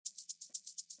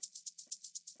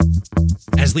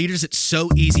As leaders, it's so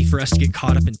easy for us to get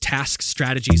caught up in tasks,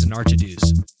 strategies, and our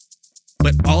to-dos.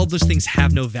 But all of those things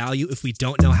have no value if we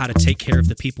don't know how to take care of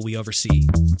the people we oversee.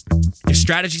 If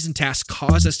strategies and tasks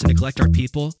cause us to neglect our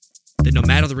people, then no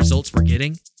matter the results we're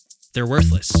getting, they're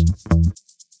worthless.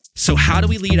 So how do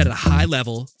we lead at a high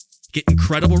level, get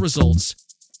incredible results,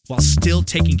 while still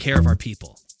taking care of our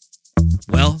people?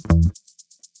 Well,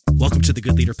 welcome to the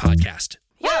Good Leader Podcast.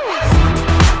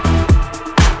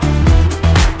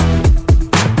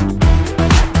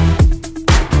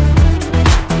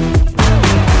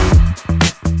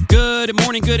 Good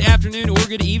morning, good afternoon, or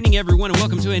good evening, everyone, and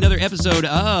welcome to another episode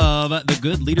of the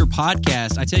Good Leader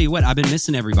Podcast. I tell you what, I've been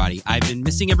missing everybody. I've been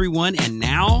missing everyone, and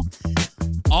now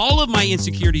all of my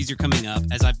insecurities are coming up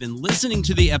as I've been listening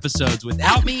to the episodes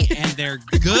without me, and they're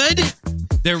good.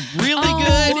 They're really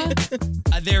good.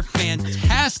 They're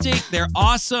fantastic. They're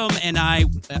awesome, and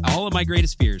all of my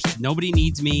greatest fears. Nobody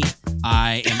needs me.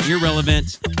 I am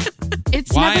irrelevant.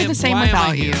 It's never the same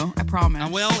without you, I promise.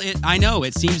 Well, I know.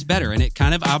 It seems better. And it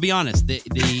kind of, I'll be honest,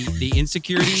 the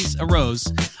insecurities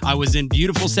arose. I was in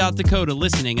beautiful South Dakota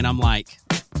listening, and I'm like,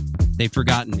 they've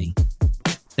forgotten me.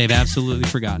 They've absolutely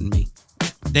forgotten me.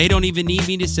 They don't even need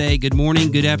me to say good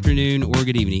morning, good afternoon, or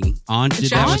good evening. Anj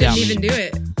did that without me. Josh didn't even do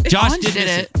it. Josh did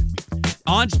it.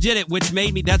 Anj did it, which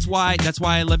made me, that's why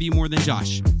I love you more than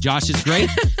Josh. Josh is great.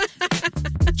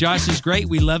 Josh is great.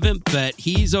 We love him, but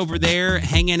he's over there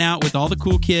hanging out with all the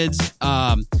cool kids,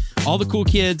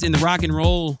 in the rock and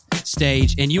roll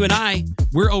stage. And you and I,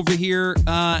 we're over here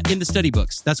in the study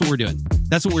books. That's what we're doing.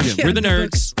 Yeah, we're the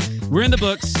nerds. We're in the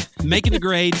books, making the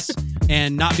grades,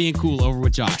 and not being cool over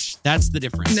with Josh. That's the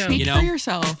difference. No. Speak for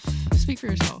yourself. Speak for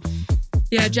yourself.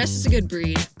 Yeah, Jess is a good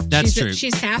breed. That's true.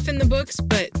 She's half in the books,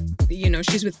 but,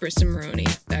 she's with Bristol Maroney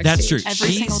backstage. That's true.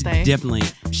 Every single day.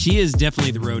 She is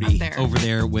definitely the roadie over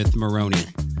there with Maroney.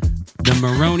 The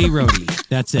Maroney roadie.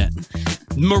 That's it.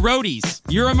 Marodies.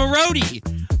 You're a Marody.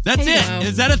 That's it. Wow.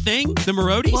 Is that a thing? The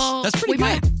Marodies? Well, that's pretty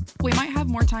good. We might have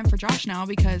more time for Josh now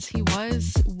because he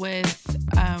was with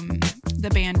the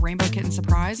band Rainbow Kitten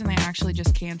Surprise, and they actually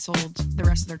just canceled the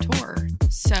rest of their tour.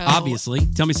 So obviously,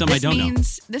 tell me something I don't know.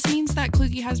 This means that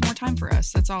Kluge has more time for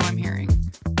us. That's all I'm hearing.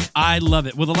 I love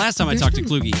it. Well, the last time I talked to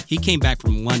Kluge, he came back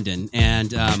from London,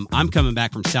 and I'm coming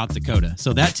back from South Dakota.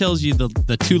 So that tells you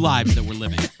the two lives that we're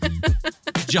living.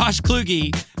 Josh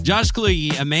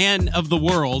Kluge, a man of the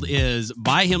world, is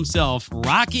by himself,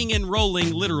 rocking and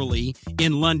rolling literally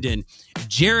in London.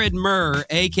 Jared Murr,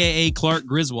 a.k.a. Clark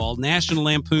Griswold, National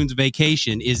Lampoon's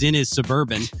Vacation, is in his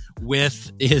Suburban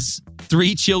with his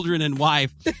 3 children and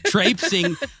wife,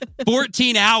 traipsing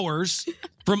 14 hours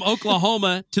from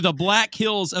Oklahoma to the Black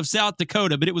Hills of South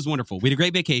Dakota, but it was wonderful. We had a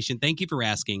great vacation. Thank you for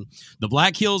asking. The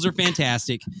Black Hills are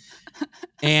fantastic,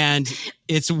 and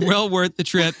it's well worth the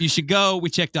trip. You should go. We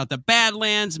checked out the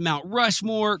Badlands, Mount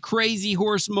Rushmore, Crazy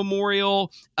Horse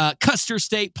Memorial, Custer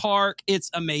State Park. It's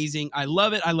amazing. I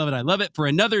love it. I love it. I love it. For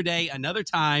another day, another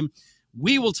time,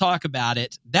 we will talk about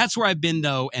it. That's where I've been,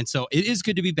 though, and so it is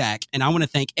good to be back, and I want to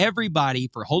thank everybody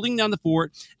for holding down the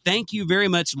fort. Thank you very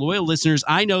much, loyal listeners.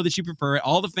 I know that you prefer it.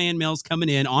 All the fan mails coming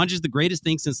in. Anj is the greatest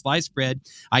thing since sliced bread,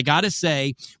 I got to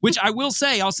say, which I will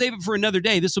say, I'll save it for another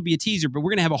day. This will be a teaser, but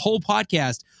we're going to have a whole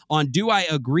podcast on do I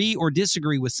agree or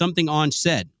disagree with something Anj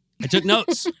said. I took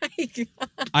notes.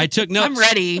 I took notes. I'm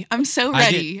ready. I'm so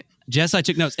ready. Jess, I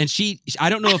took notes, and I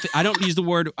don't want to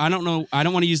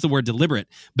use the word deliberate,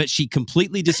 but she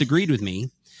completely disagreed with me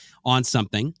on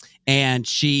something, and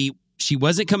she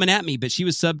wasn't coming at me, but she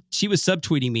was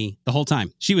subtweeting me the whole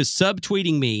time. She was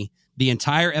subtweeting me the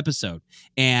entire episode,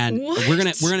 and we're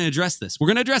gonna address this. We're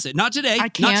gonna address it. Not today. I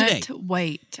can't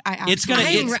wait.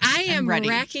 I am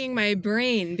racking my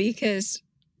brain because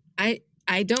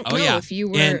I don't know if you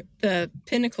were the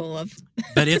pinnacle of.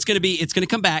 But it's going to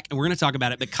come back, and we're going to talk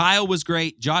about it. But Kyle was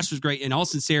great. Josh was great. In all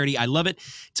sincerity, I love it.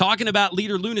 Talking about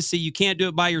leader lunacy, you can't do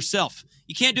it by yourself.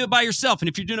 You can't do it by yourself. And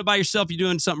if you're doing it by yourself, you're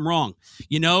doing something wrong.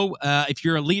 If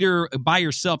you're a leader by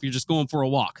yourself, you're just going for a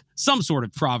walk. Some sort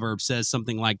of proverb says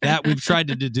something like that. We've tried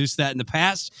to deduce that in the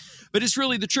past, but it's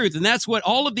really the truth. And that's what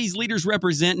all of these leaders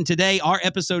represent. And today, our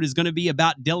episode is going to be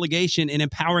about delegation and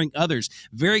empowering others.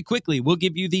 Very quickly, we'll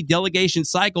give you the delegation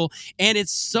cycle. And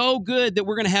it's so good that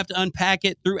we're going to have to unpack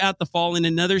it throughout the fall in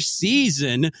another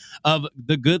season of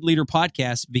the Good Leader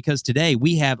Podcast, because today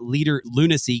we have leader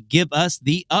lunacy. Give us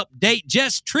the update,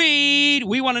 Jess Treed.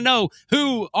 We want to know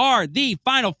who are the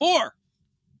final 4.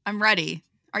 I'm ready.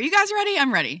 Are you guys ready?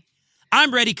 I'm ready.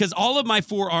 I'm ready because all of my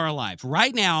 4 are alive.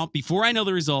 Right now, before I know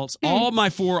the results, all of my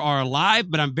 4 are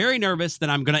alive, but I'm very nervous that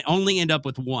I'm going to only end up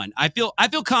with 1. I feel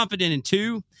confident in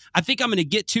 2. I think I'm going to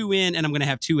get 2 in and I'm going to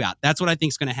have 2 out. That's what I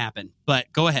think is going to happen.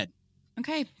 But go ahead.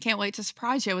 Okay, can't wait to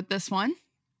surprise you with this one.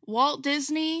 Walt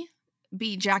Disney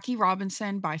beat Jackie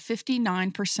Robinson by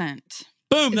 59%.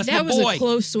 Boom, that's my boy. That was a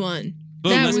close one.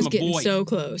 Boom, that that's was my getting boy. so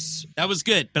close. That was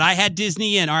good, but I had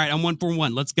Disney in. All right, I'm 1 for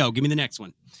 1. Let's go. Give me the next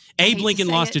one. Abe Lincoln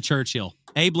lost to Churchill.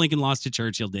 Abe Lincoln lost to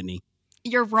Churchill, didn't he?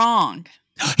 You're wrong.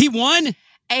 He won?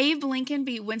 Abe Lincoln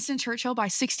beat Winston Churchill by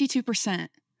 62%.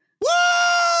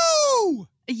 Woo!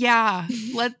 Yeah,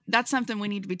 that's something we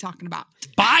need to be talking about.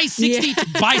 By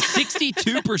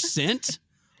 62%?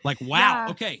 Like, wow.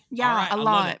 Yeah. Okay. Yeah, all right. a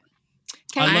lot.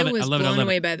 Okay. I was blown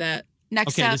away by that.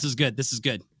 Next up. up. This is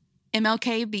good.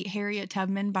 MLK beat Harriet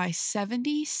Tubman by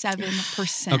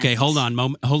 77%. Okay, hold on.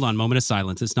 Moment of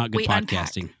silence. It's not good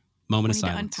podcasting. Moment of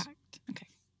silence. Okay.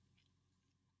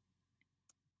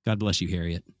 God bless you,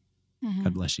 Harriet. Mm-hmm.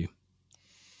 God bless you.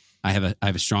 I have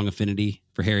a strong affinity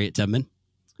for Harriet Tubman.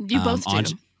 You both do.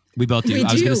 We both do.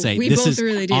 I was going to say,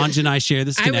 really do. Anj and I share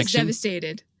this connection. I was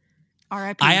devastated.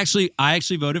 R.I.P. I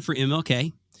actually voted for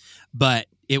MLK, but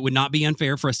it would not be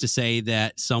unfair for us to say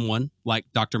that someone like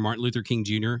Dr. Martin Luther King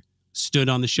Jr. stood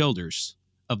on the shoulders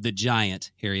of the giant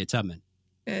Harriet Tubman.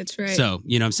 That's right. So,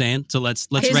 you know what I'm saying? So let's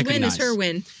his recognize. His win is her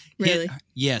win, really.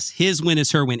 His win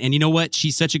is her win. And you know what?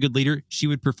 She's such a good leader. She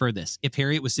would prefer this. If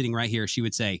Harriet was sitting right here, she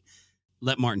would say,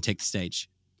 let Martin take the stage.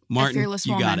 Martin,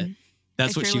 you got it.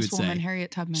 That's what she would say.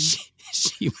 Harriet Tubman.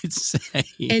 She would say.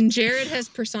 And Jared has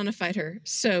personified her,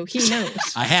 so he knows.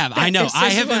 I have. I know. I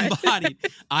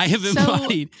have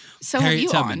embodied. So Harriet you,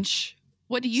 Tubman. Anj.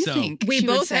 What do you think? We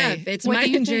both have. It's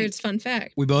Mike and Jared's fun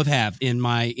fact. We both have in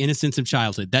my innocence of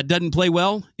childhood. That doesn't play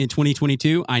well in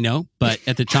 2022, I know. But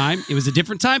at the time, it was a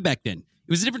different time back then.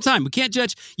 It was a different time.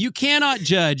 You cannot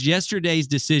judge yesterday's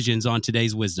decisions on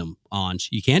today's wisdom, Anj.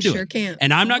 You can't do it. Sure can't.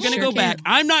 And I'm not going to go back.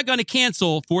 I'm not going to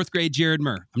cancel fourth grade Jared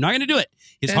Murr. I'm not going to do it.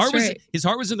 His heart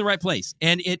was in the right place.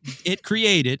 And it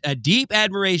created a deep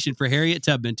admiration for Harriet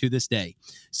Tubman to this day.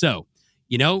 So,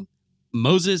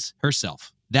 Moses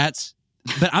herself. But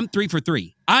I'm 3 for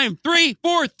 3. I am 3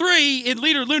 for 3 in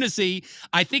leader lunacy.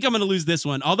 I think I'm going to lose this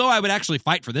one, although I would actually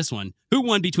fight for this one. Who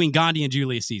won between Gandhi and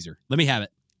Julius Caesar? Let me have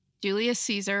it. Julius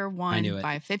Caesar won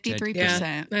by 53%.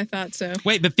 Yeah, I thought so.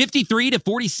 Wait, but 53 to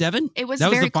 47? It was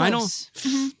that very was the final? Close.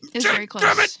 Mm-hmm. It was very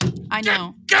close. I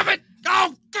know. Give it!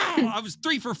 Oh, I was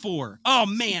 3 for 4. Oh,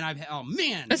 man.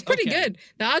 That's pretty good.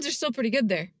 The odds are still pretty good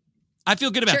there. I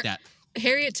feel good about that.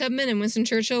 Harriet Tubman and Winston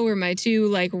Churchill were my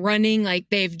two, running,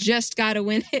 they've just got to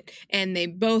win it, and they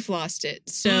both lost it.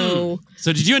 So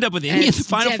did you end up with any of the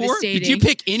final four? Did you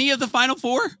pick any of the final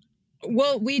four?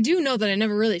 Well, we do know that I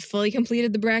never really fully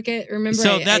completed the bracket. Remember,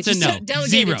 so that's a no.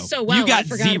 Delegated 0. So well, you got I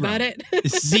forgot 0. about it.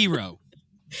 0.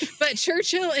 But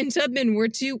Churchill and Tubman were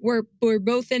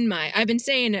both in my. I've been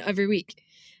saying it every week.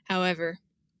 However,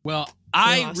 well,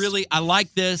 I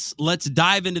like this. Let's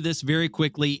dive into this very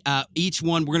quickly. Each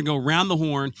one, we're going to go around the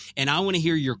horn, and I want to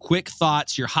hear your quick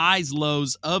thoughts, your highs,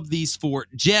 lows of these four.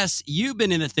 Jess, you've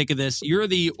been in the thick of this. You're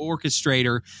the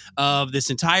orchestrator of this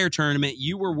entire tournament.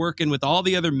 You were working with all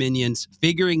the other minions,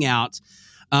 figuring out.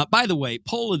 By the way,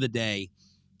 poll of the day.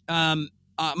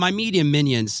 My medium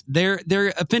minions, they're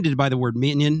offended by the word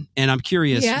minion, and I'm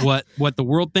curious what the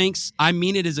world thinks. I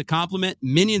mean it as a compliment.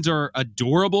 Minions are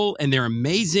adorable, and they're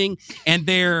amazing, and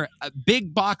they're a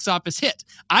big box office hit.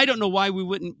 I don't know why you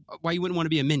wouldn't want to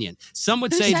be a minion. Some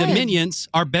would say the minions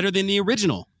are better than the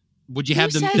original. Would you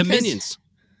have the minions?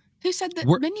 Who said that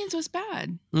Minions was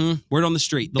bad? Word on the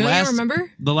street. Don't you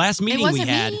remember? The last meeting we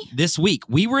had this week.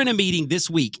 We were in a meeting this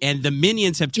week, and the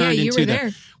Minions have turned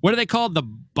into what are they called? The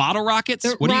bottle rockets?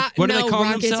 What do they call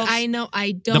themselves? I know.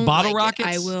 I don't. The bottle rockets?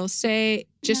 I will say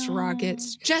just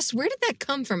rockets. Jess, where did that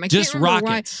come from? I just can't remember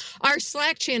rockets. Why. Our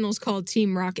Slack channel is called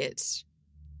Team Rockets.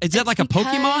 Is that like a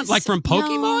Pokemon? Like from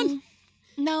Pokemon?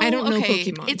 No, I don't know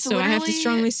Pokemon, so I have to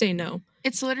strongly say no.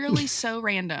 It's literally so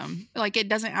random. It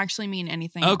doesn't actually mean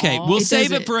anything. Okay, at all. We'll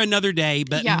save it for another day.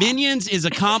 But Minions is a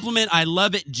compliment. I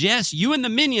love it. Jess, you and the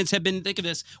Minions have been thinking of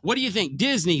this. What do you think?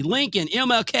 Disney, Lincoln,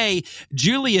 MLK,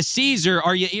 Julius Caesar.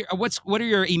 What are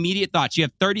your immediate thoughts? You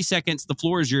have 30 seconds. The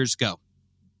floor is yours. Go.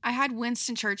 I had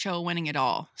Winston Churchill winning it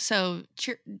all. So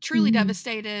truly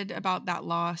devastated about that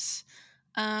loss.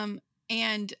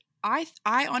 And I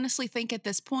honestly think at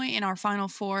this point in our final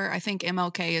four, I think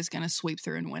MLK is going to sweep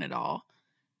through and win it all.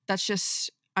 That's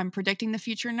just, I'm predicting the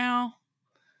future now.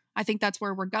 I think that's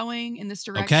where we're going in this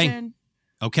direction.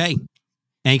 Okay.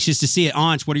 Anxious to see it.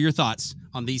 Anj, what are your thoughts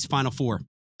on these final four?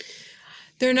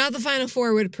 They're not the final four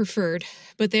I would have preferred,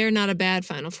 but they're not a bad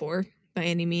final four by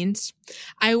any means.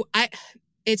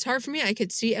 It's hard for me. I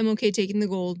could see MLK taking the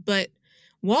gold, but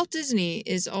Walt Disney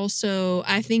is also,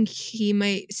 I think he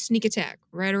might sneak attack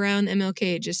right around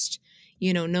MLK. Just,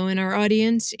 knowing our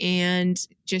audience and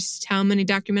just how many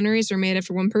documentaries are made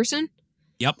after one person.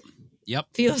 Yep.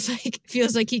 Feels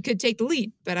like he could take the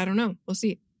lead, but I don't know. We'll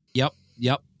see. Yep.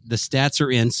 The stats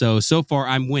are in. So far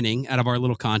I'm winning out of our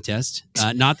little contest.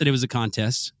 Not that it was a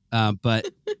contest, but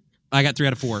I got 3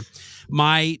 out of 4.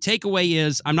 My takeaway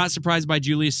is I'm not surprised by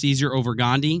Julius Caesar over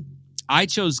Gandhi. I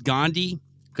chose Gandhi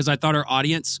because I thought our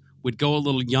audience would go a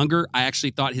little younger. I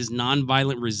actually thought his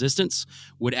nonviolent resistance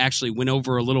would actually win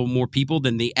over a little more people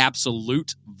than the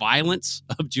absolute violence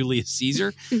of Julius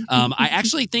Caesar. I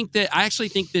actually think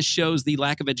this shows the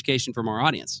lack of education from our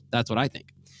audience. That's what I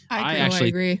think. I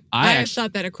agree. I have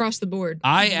thought that across the board.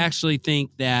 I actually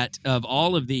think that of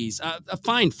all of these, a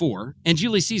fine 4, and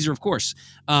Julius Caesar, of course,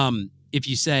 if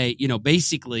you say,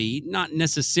 basically, not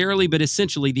necessarily, but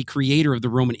essentially the creator of the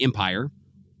Roman Empire,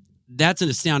 that's an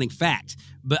astounding fact.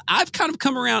 But I've kind of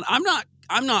come around. I'm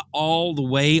not all the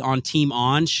way on Team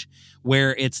Anj,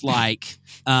 where it's like,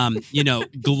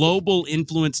 global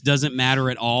influence doesn't matter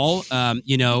at all.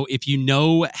 If you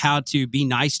know how to be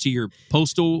nice to your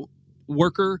postal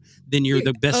worker, then you're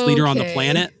the best leader on the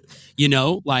planet. It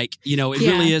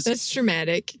really is. That's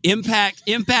dramatic.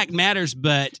 Impact matters,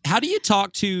 but how do you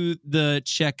talk to the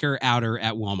checker outer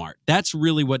at Walmart? That's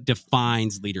really what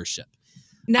defines leadership.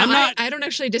 Now, I don't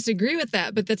actually disagree with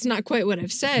that, but that's not quite what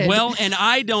I've said. Well, and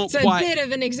I don't it's quite... It's a bit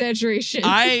of an exaggeration.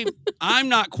 I'm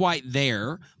not quite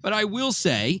there, but I will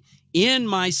say, in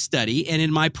my study and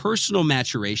in my personal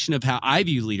maturation of how I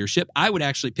view leadership, I would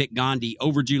actually pick Gandhi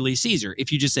over Julius Caesar.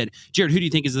 If you just said, Jared, who do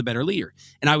you think is the better leader?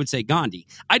 And I would say Gandhi.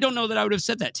 I don't know that I would have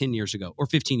said that 10 years ago or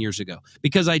 15 years ago,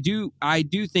 because I do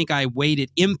think I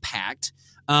weighted impact.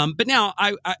 But now,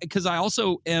 because I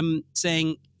also am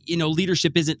saying,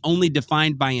 leadership isn't only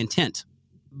defined by intent.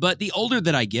 But the older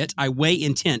that I get, I weigh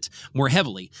intent more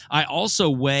heavily. I also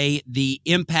weigh the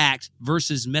impact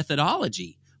versus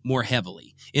methodology more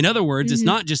heavily. In other words, It's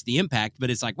not just the impact,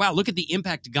 but it's like, wow, look at the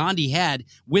impact Gandhi had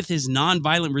with his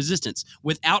nonviolent resistance,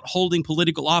 without holding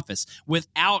political office,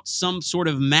 without some sort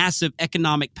of massive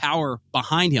economic power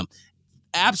behind him.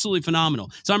 Absolutely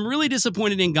phenomenal. So I'm really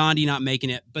disappointed in Gandhi not making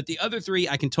it, but the other 3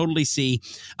 I can totally see.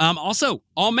 Also,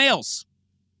 all males.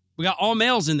 We got all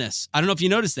males in this. I don't know if you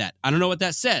noticed that. I don't know what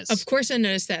that says. Of course I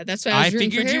noticed that. That's why I was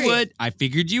rooting for Harry. You would. I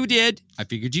figured you did.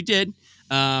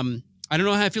 I don't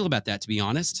know how I feel about that, to be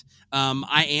honest. I'm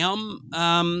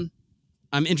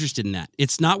interested in that.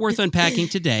 It's not worth unpacking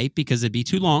today because it'd be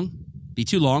too long.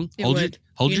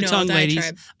 Hold your tongue,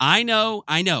 ladies. I know.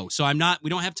 So we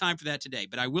don't have time for that today,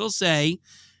 but I will say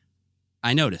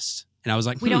I noticed and I was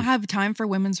like, we don't have time for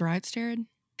women's rights, Jared.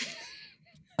 Is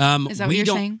that what you're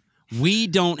saying? We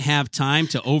don't have time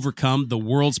to overcome the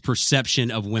world's perception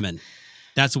of women.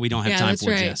 That's what we don't have time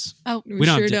for, right. Jess. Oh, we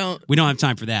don't. We don't have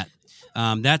time for that.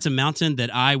 That's a mountain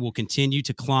that I will continue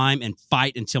to climb and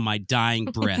fight until my dying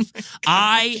breath.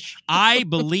 I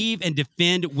believe and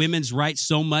defend women's rights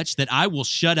so much that I will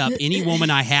shut up any woman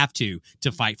I have to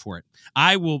fight for it.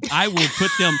 I will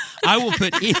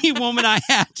put any woman I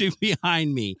have to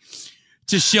behind me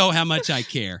to show how much I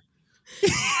care.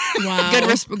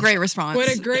 Wow. Great response. What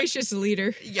a gracious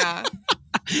leader. Yeah.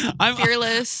 I'm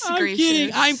fearless,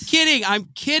 gracious. I'm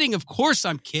kidding. Of course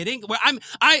I'm kidding. Well, I'm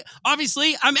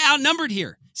outnumbered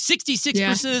here.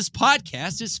 66% of this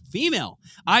podcast is female.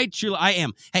 I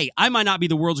am. Hey, I might not be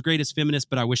the world's greatest feminist,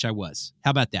 but I wish I was.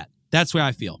 How about that? That's where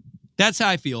I feel. That's how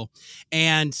I feel.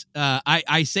 And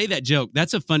I say that joke.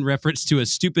 That's a fun reference to a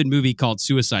stupid movie called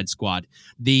Suicide Squad,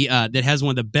 that has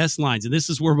one of the best lines. And this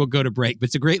is where we'll go to break. But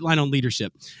it's a great line on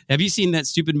leadership. Have you seen that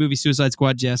stupid movie Suicide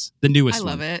Squad, Jess? The newest one.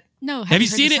 I love it. No, have you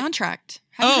seen it? Soundtrack.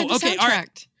 Okay. All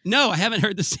right. No, I haven't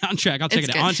heard the soundtrack. I'll check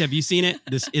it out. Anj, have you seen it?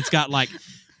 It's got like...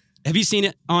 Have you seen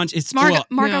it, Anj? It's Margot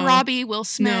Robbie, Will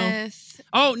Smith.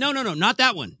 No. Oh, no, not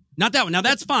that one. Not that one. Now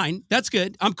that's fine. That's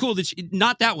good. I'm cool.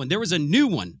 Not that one. There was a new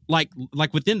one, like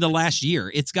within the last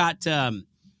year. It's got.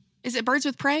 Is it Birds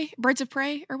of Prey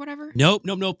or whatever? Nope.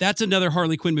 That's another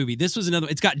Harley Quinn movie. This was another.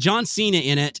 It's got John Cena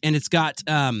in it, and it's got.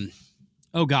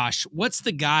 Oh gosh, what's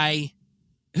the guy?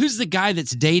 Who's the guy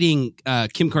that's dating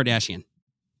Kim Kardashian?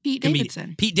 Pete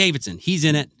Davidson. Pete Davidson. He's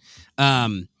in it.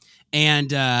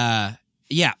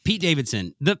 Pete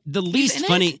Davidson. The least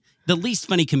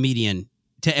funny comedian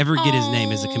to ever get his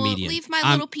name as a comedian. Leave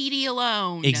my little Petey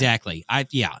alone. Exactly.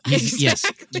 Exactly. Yes.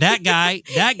 That guy.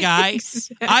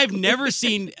 Exactly. I've never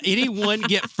seen anyone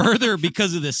get further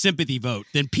because of the sympathy vote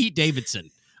than Pete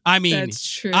Davidson. I mean, That's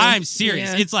true. I'm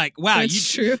serious. Yeah. It's like, wow,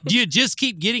 That's true. do you just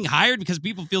keep getting hired because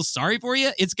people feel sorry for you?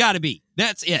 It's got to be.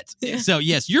 That's it. Yeah. So,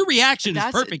 yes, your reaction is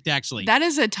That's- perfect, actually. That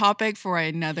is a topic for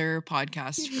another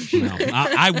podcast for sure. Well,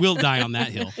 I will die on that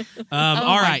hill. All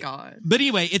my right. God. But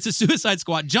anyway, it's a Suicide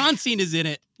Squad. John Cena's in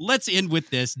it. Let's end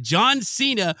with this. John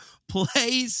Cena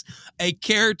plays a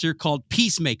character called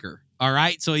Peacemaker. All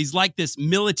right. So he's like this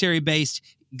military-based,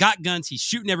 got guns. He's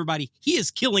shooting everybody. He is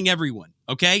killing everyone.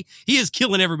 Okay. He is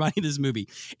killing everybody in this movie.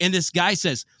 And this guy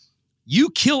says, "You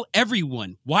kill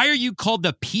everyone. Why are you called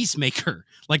the Peacemaker?"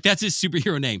 Like, that's his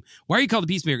superhero name. Why are you called the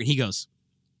Peacemaker? And he goes,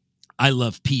 "I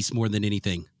love peace more than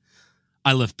anything.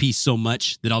 I love peace so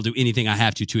much that I'll do anything I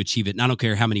have to achieve it. And I don't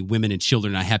care how many women and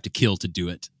children I have to kill to do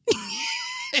it."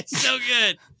 It's so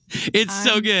good. It's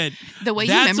so good. The way you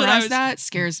That's what I memorize was- that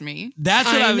scares me.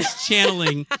 That's what I I'm- was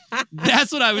channeling.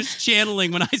 That's what I was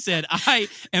channeling when I said I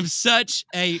am such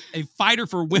a fighter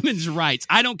for women's rights.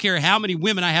 I don't care how many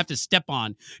women I have to step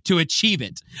on to achieve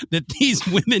it, that these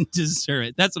women deserve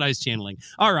it. That's what I was channeling.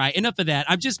 All right, enough of that.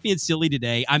 I'm just being silly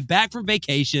today. I'm back from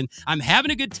vacation. I'm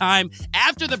having a good time.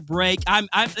 After the break,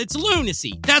 it's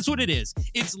lunacy. That's what it is.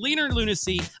 It's leaner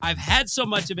lunacy. I've had so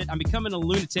much of it. I'm becoming a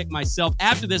lunatic myself.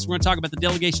 After this, we're going to talk about the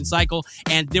delegation cycle,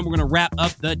 and then we're going to wrap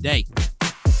up the day.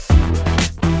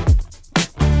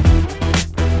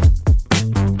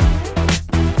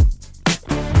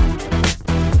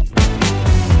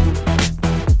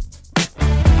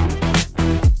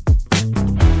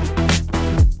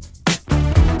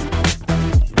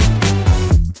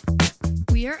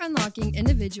 We are unlocking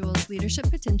individuals' leadership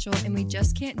potential, and we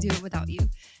just can't do it without you.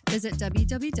 Visit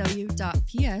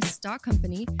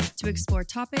www.ps.company to explore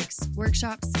topics,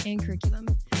 workshops, and curriculum.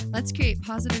 Let's create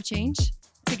positive change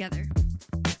together.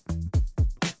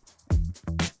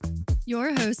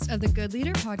 Your host of the Good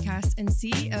Leader podcast and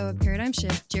CEO of Paradigm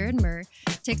Shift, Jared Murr,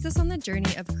 takes us on the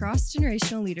journey of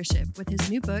cross-generational leadership with his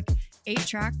new book,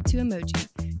 8-Track to Emoji.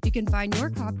 You can find your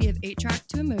copy of 8-Track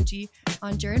to Emoji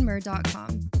on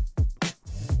jaredmurr.com.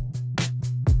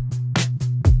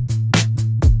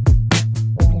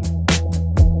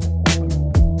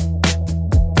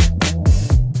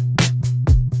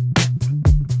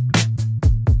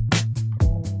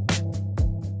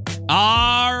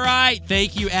 All right.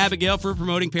 Thank you, Abigail, for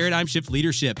promoting Paradigm Shift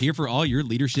Leadership, here for all your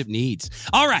leadership needs.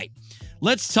 All right.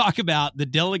 Let's talk about the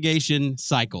delegation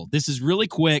cycle. This is really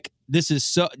quick. This is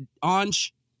so,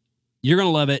 Anj, you're going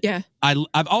to love it. Yeah.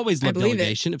 I've always loved believe it.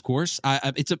 delegation, of course.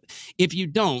 If you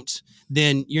don't,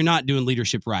 then you're not doing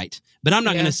leadership right. But I'm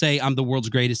not going to say I'm the world's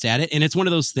greatest at it. And it's one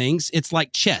of those things. It's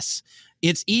like chess.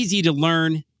 It's easy to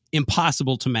learn,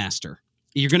 impossible to master.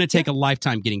 You're going to take a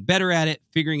lifetime getting better at it,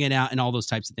 figuring it out, and all those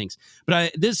types of things.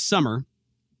 But this summer,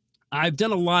 I've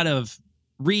done a lot of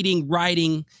reading,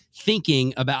 writing,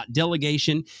 thinking about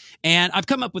delegation, and I've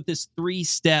come up with this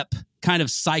 3-step kind of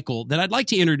cycle that I'd like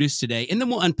to introduce today, and then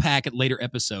we'll unpack it later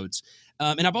episodes.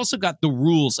 And I've also got the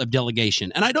rules of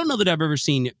delegation, and I don't know that I've ever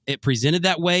seen it presented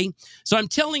that way. So I'm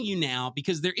telling you now,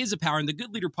 because there is a power in the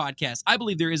Good Leader podcast. I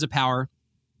believe there is a power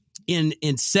in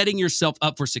setting yourself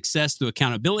up for success through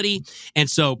accountability. And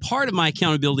so part of my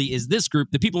accountability is this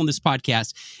group, the people in this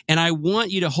podcast. And I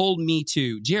want you to hold me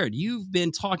to, Jared, you've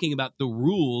been talking about the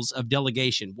rules of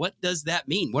delegation. What does that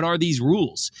mean? What are these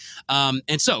rules? And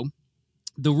so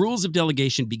the rules of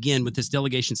delegation begin with this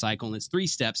delegation cycle, and it's 3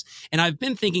 steps. And I've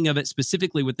been thinking of it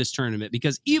specifically with this tournament,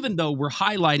 because even though we're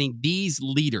highlighting these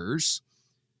leaders,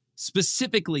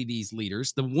 specifically these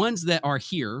leaders, the ones that are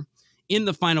here in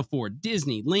the Final Four,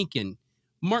 Disney, Lincoln,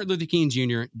 Martin Luther King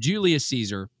Jr., Julius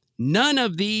Caesar, none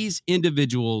of these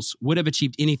individuals would have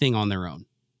achieved anything on their own.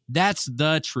 That's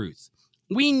the truth.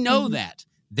 We know that.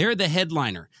 They're the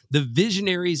headliner. The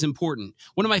visionary is important.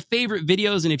 One of my favorite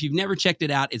videos, and if you've never checked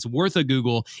it out, it's worth a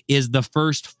Google, is The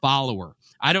First Follower.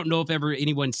 I don't know if ever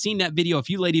anyone's seen that video. If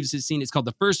you ladies have seen it, it's called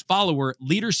The First Follower,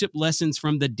 Leadership Lessons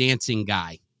from the Dancing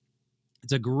Guy.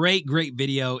 It's a great, great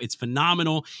video. It's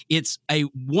phenomenal. It's a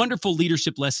wonderful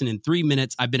leadership lesson in 3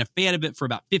 minutes. I've been a fan of it for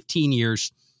about 15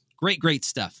 years. Great, great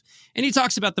stuff. And he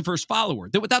talks about the first follower,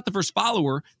 that without the first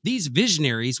follower, these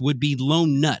visionaries would be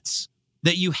lone nuts,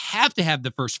 that you have to have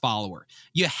the first follower.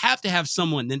 You have to have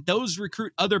someone, then those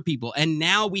recruit other people. And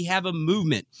now we have a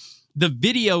movement. The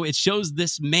video, it shows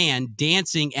this man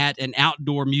dancing at an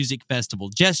outdoor music festival.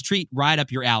 Just treat right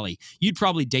up your alley. You'd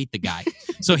probably date the guy.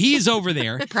 So he's over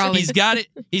there. Probably. He's got it.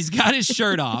 He's got his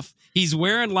shirt off. He's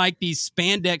wearing like these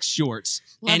spandex shorts.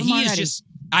 Love and him he is already. just,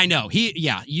 I know.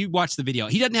 You watch the video.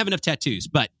 He doesn't have enough tattoos,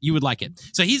 but you would like it.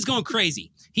 So he's going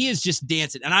crazy. He is just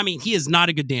dancing. And I mean, he is not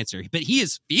a good dancer, but he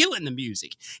is feeling the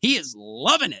music. He is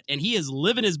loving it. And he is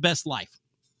living his best life.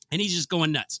 And he's just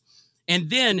going nuts. And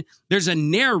then there's a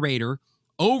narrator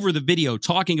over the video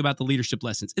talking about the leadership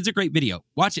lessons. It's a great video.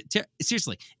 Watch it.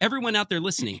 Seriously, everyone out there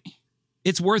listening,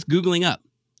 it's worth Googling up.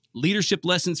 Leadership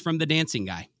lessons from the dancing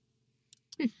guy.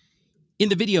 In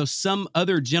the video, some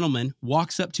other gentleman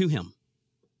walks up to him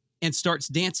and starts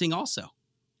dancing also.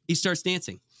 He starts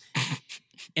dancing.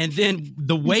 And then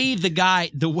the way that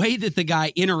the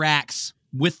guy interacts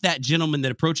with that gentleman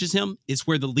that approaches him is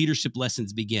where the leadership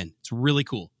lessons begin. It's really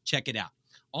cool. Check it out.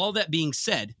 All that being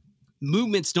said,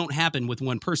 movements don't happen with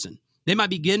one person. They might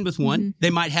begin with one. Mm-hmm. They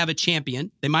might have a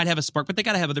champion. They might have a spark, but they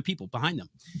got to have other people behind them.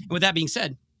 And with that being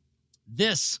said,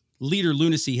 this leader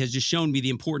lunacy has just shown me the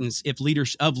importance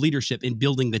of leadership in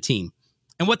building the team.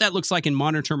 And what that looks like in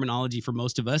modern terminology for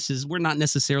most of us is we're not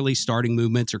necessarily starting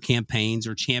movements or campaigns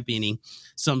or championing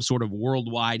some sort of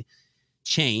worldwide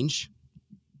change,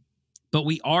 but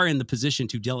we are in the position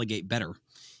to delegate better.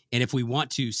 And if we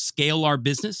want to scale our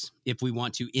business, if we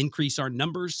want to increase our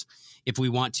numbers, if we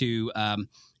want to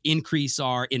increase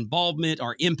our involvement,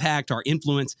 our impact, our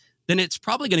influence, then it's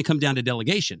probably going to come down to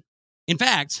delegation. In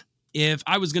fact, if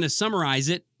I was going to summarize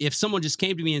it, if someone just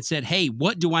came to me and said, hey,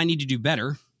 what do I need to do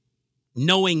better?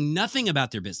 Knowing nothing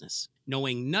about their business,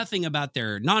 knowing nothing about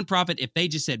their nonprofit, if they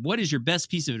just said, what is your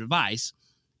best piece of advice?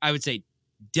 I would say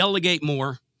delegate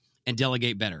more and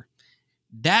delegate better.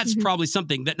 That's probably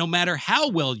something that no matter how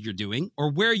well you're doing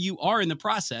or where you are in the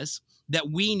process, that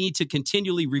we need to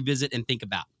continually revisit and think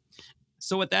about.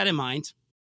 So with that in mind,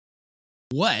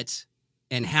 what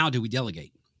and how do we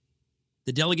delegate?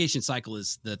 The delegation cycle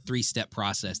is the 3-step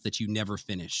process that you never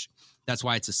finish. That's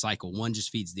why it's a cycle. One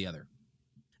just feeds the other.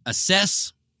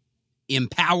 Assess,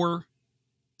 empower,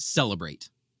 celebrate.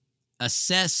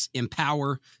 Assess,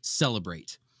 empower,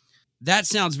 celebrate. That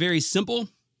sounds very simple,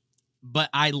 but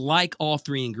I like all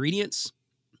 3 ingredients.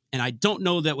 And I don't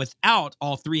know that without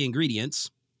all 3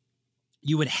 ingredients,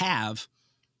 you would have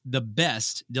the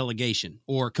best delegation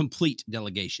or complete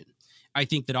delegation. I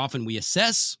think that often we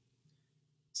assess,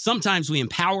 sometimes we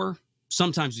empower,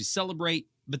 sometimes we celebrate,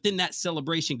 but then that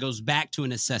celebration goes back to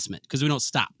an assessment because we don't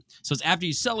stop. So it's after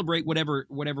you celebrate whatever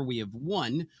we have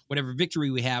won, whatever victory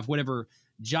we have, whatever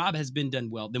job has been done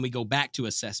well, then we go back to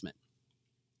assessment.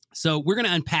 So we're going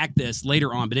to unpack this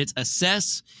later on, but it's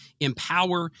assess,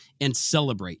 empower, and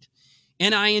celebrate.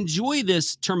 And I enjoy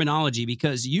this terminology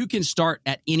because you can start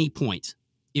at any point.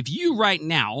 If you right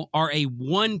now are a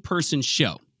one-person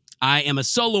show, I am a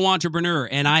solo entrepreneur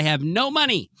and I have no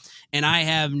money and I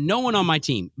have no one on my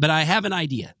team, but I have an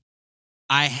idea.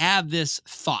 I have this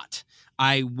thought.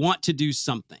 I want to do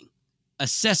something.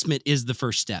 Assessment is the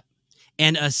first step.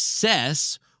 And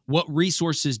assess what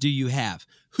resources do you have?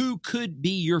 Who could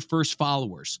be your first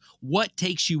followers? What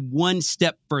takes you one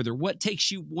step further? What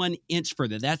takes you 1 inch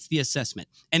further? That's the assessment.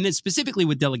 And then specifically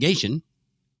with delegation,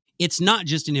 it's not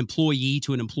just an employee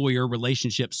to an employer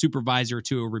relationship, supervisor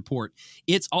to a report.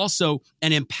 It's also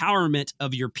an empowerment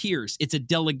of your peers. It's a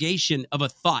delegation of a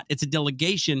thought. It's a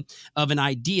delegation of an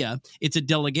idea. It's a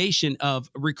delegation of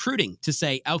recruiting to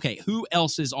say, okay, who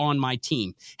else is on my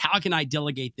team? How can I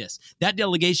delegate this? That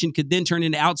delegation could then turn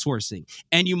into outsourcing.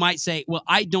 And you might say, well,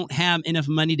 I don't have enough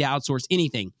money to outsource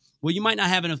anything. Well, you might not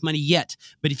have enough money yet,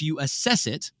 but if you assess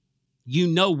it, you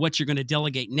know what you're going to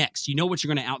delegate next. You know what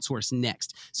you're going to outsource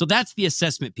next. So that's the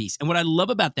assessment piece. And what I love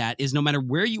about that is no matter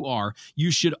where you are, you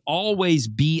should always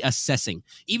be assessing.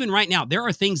 Even right now, there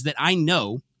are things that I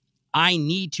know I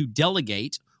need to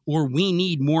delegate or we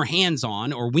need more hands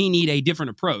on or we need a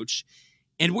different approach.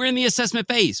 And we're in the assessment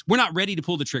phase. We're not ready to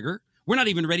pull the trigger. We're not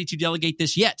even ready to delegate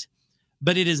this yet.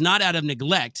 But it is not out of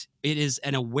neglect. It is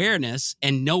an awareness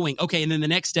and knowing, okay, and then the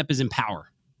next step is empower.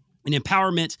 And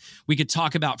empowerment, we could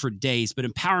talk about for days, but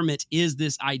empowerment is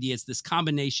this idea. It's this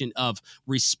combination of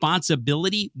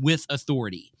responsibility with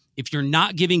authority. If you're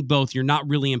not giving both, you're not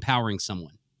really empowering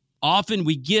someone. Often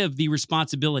we give the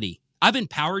responsibility. I've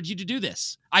empowered you to do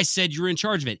this. I said you're in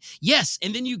charge of it. Yes,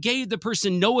 and then you gave the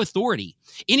person no authority.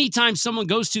 Anytime someone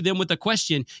goes to them with a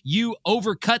question, you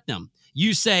overcut them.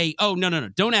 You say, oh, no,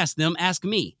 don't ask them, ask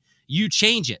me. You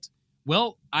change it.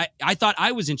 Well, I thought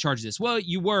I was in charge of this. Well,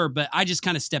 you were, but I just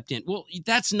kind of stepped in. Well,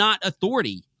 that's not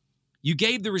authority. You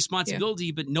gave the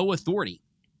responsibility, but no authority.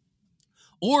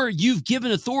 Or you've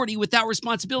given authority without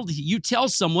responsibility. You tell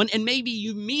someone, and maybe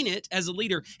you mean it as a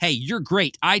leader, hey, you're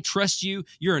great. I trust you.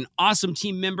 You're an awesome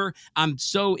team member. I'm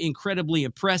so incredibly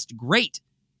impressed. Great.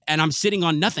 And I'm sitting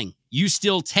on nothing. You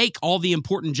still take all the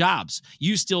important jobs.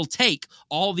 You still take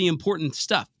all the important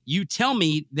stuff. You tell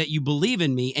me that you believe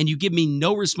in me and you give me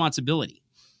no responsibility.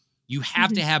 You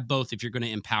have to have both if you're going to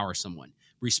empower someone,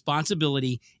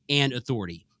 responsibility and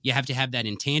authority. You have to have that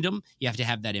in tandem. You have to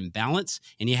have that in balance,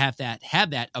 and you have to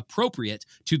have that appropriate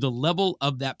to the level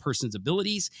of that person's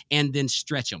abilities, and then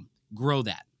stretch them, grow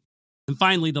that. And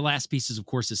finally, the last piece is, of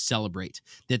course, is celebrate.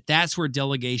 That's where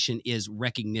delegation is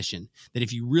recognition. That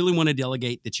if you really want to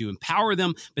delegate, that you empower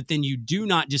them, but then you do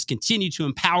not just continue to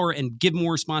empower and give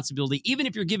more responsibility, even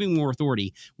if you're giving more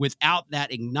authority, without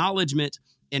that acknowledgement,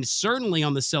 and certainly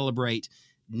on the celebrate,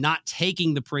 not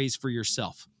taking the praise for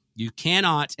yourself. You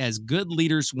cannot, as good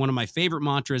leaders, one of my favorite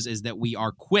mantras is that we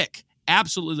are quick,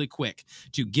 absolutely quick,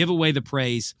 to give away the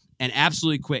praise and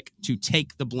absolutely quick to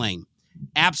take the blame.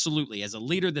 Absolutely. As a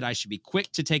leader, that I should be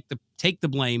quick to take the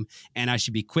blame, and I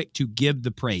should be quick to give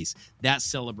the praise. That's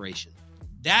celebration.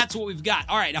 That's what we've got.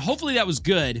 All right. Now, hopefully that was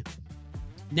good.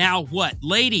 Now what?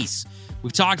 Ladies,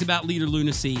 we've talked about leader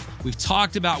lunacy. We've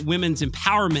talked about women's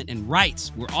empowerment and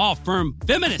rights. We're all firm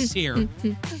feminists here.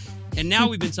 And now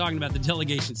we've been talking about the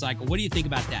delegation cycle. What do you think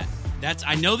about that?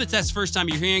 I know that's the first time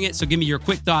you're hearing it, so give me your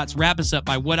quick thoughts. Wrap us up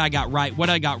by what I got right, what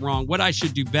I got wrong, what I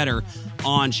should do better.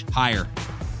 Anj, higher.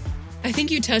 I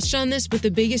think you touched on this, but the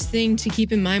biggest thing to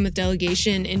keep in mind with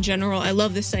delegation in general, I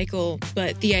love this cycle,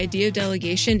 but the idea of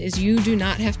delegation is you do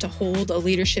not have to hold a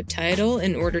leadership title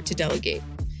in order to delegate.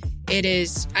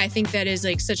 I think that is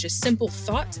like such a simple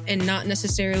thought and not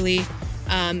necessarily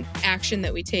action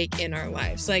that we take in our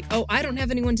lives. Like, oh, I don't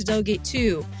have anyone to delegate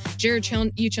to. Jared,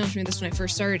 you challenged me this when I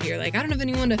first started here. Like, I don't have a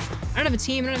team, I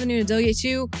don't have anyone to delegate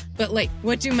to, but like,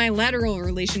 what do my lateral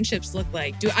relationships look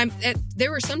like? There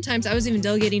were some times I was even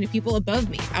delegating to people above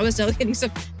me. I was delegating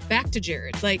stuff back to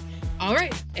Jared. Like, all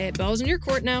right, ball's in your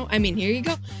court now. I mean, here you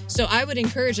go. So I would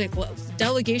encourage,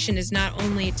 delegation is not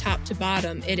only top to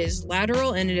bottom, it is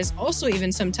lateral, and it is also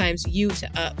even sometimes you to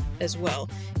up as well.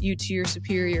 You to your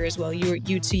superior as well.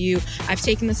 You to you. I've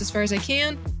taken this as far as I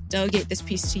can. Delegate this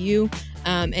piece to you.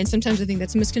 And sometimes I think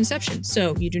that's a misconception.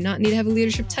 So you do not need to have a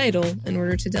leadership title in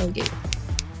order to delegate.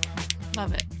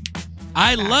 Love it.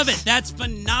 I love it. That's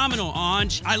phenomenal,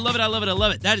 Anj. I love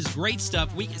it. That is great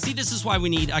stuff. This is why we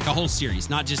need like a whole series,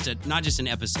 not just an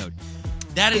episode.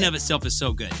 That in and of itself is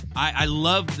so good. I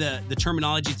love the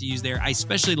terminology to use there. I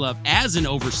especially love as an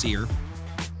overseer.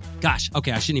 Gosh,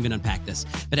 okay, I shouldn't even unpack this.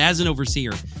 But as an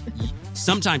overseer,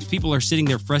 sometimes people are sitting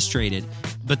there frustrated,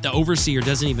 but the overseer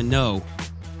doesn't even know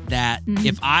that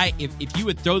if you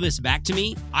would throw this back to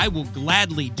me, I will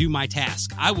gladly do my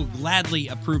task. I will gladly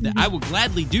approve that. I will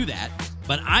gladly do that,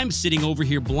 but I'm sitting over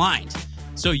here blind.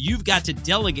 So you've got to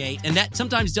delegate, and that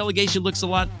sometimes delegation looks a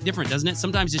lot different, doesn't it?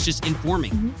 Sometimes it's just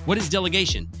informing. What is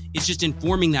delegation? It's just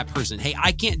informing that person. Hey,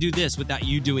 I can't do this without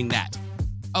you doing that.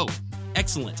 Oh,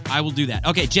 excellent. I will do that.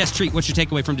 Okay, Jess Treat, what's your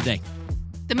takeaway from today?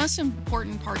 The most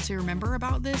important part to remember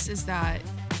about this is that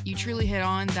you truly hit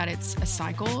on that it's a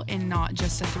cycle and not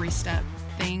just a 3-step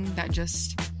thing that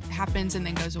just happens and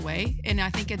then goes away. And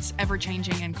I think it's ever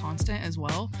changing and constant as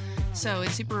well. So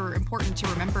it's super important to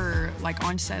remember, like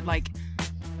Anj said, like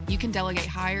you can delegate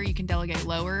higher, you can delegate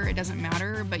lower, it doesn't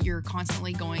matter, but you're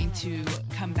constantly going to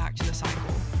come back to the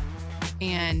cycle.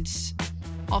 And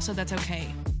also that's okay.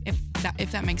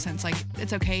 If that makes sense, like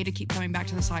it's okay to keep coming back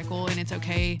to the cycle, and it's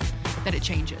okay that it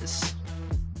changes.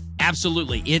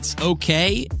 Absolutely. It's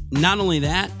okay. Not only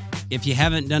that, if you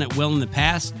haven't done it well in the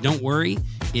past, don't worry.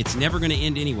 It's never going to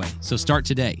end anyway. So start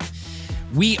today.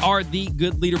 We are the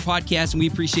Good Leader Podcast, and we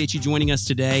appreciate you joining us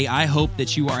today. I hope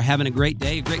that you are having a great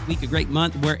day, a great week, a great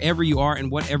month, wherever you are and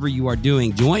whatever you are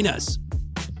doing. Join us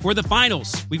for the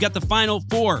finals. We've got the Final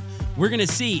Four. We're going to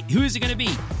see who is it going to be?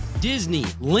 Disney,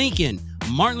 Lincoln,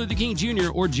 Martin Luther King Jr.,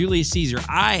 or Julius Caesar.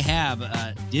 I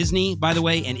have Disney, by the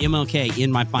way, and MLK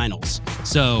in my finals.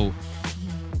 So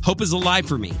hope is alive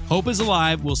for me. Hope is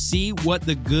alive. We'll see what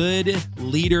the Good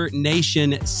Leader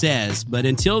Nation says. But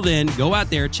until then, go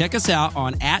out there, check us out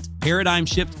on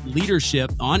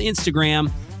 @ParadigmShiftLeadership on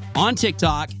Instagram, on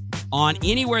TikTok, on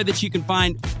anywhere that you can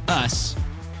find us.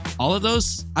 All of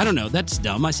those? I don't know. That's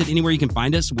dumb. I said anywhere you can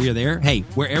find us, we're there. Hey,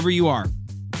 wherever you are,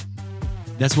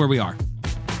 that's where we are.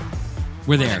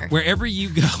 We're there. Wherever you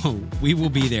go, we will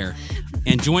be there.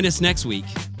 And join us next week.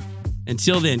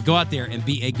 Until then, go out there and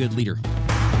be a good leader.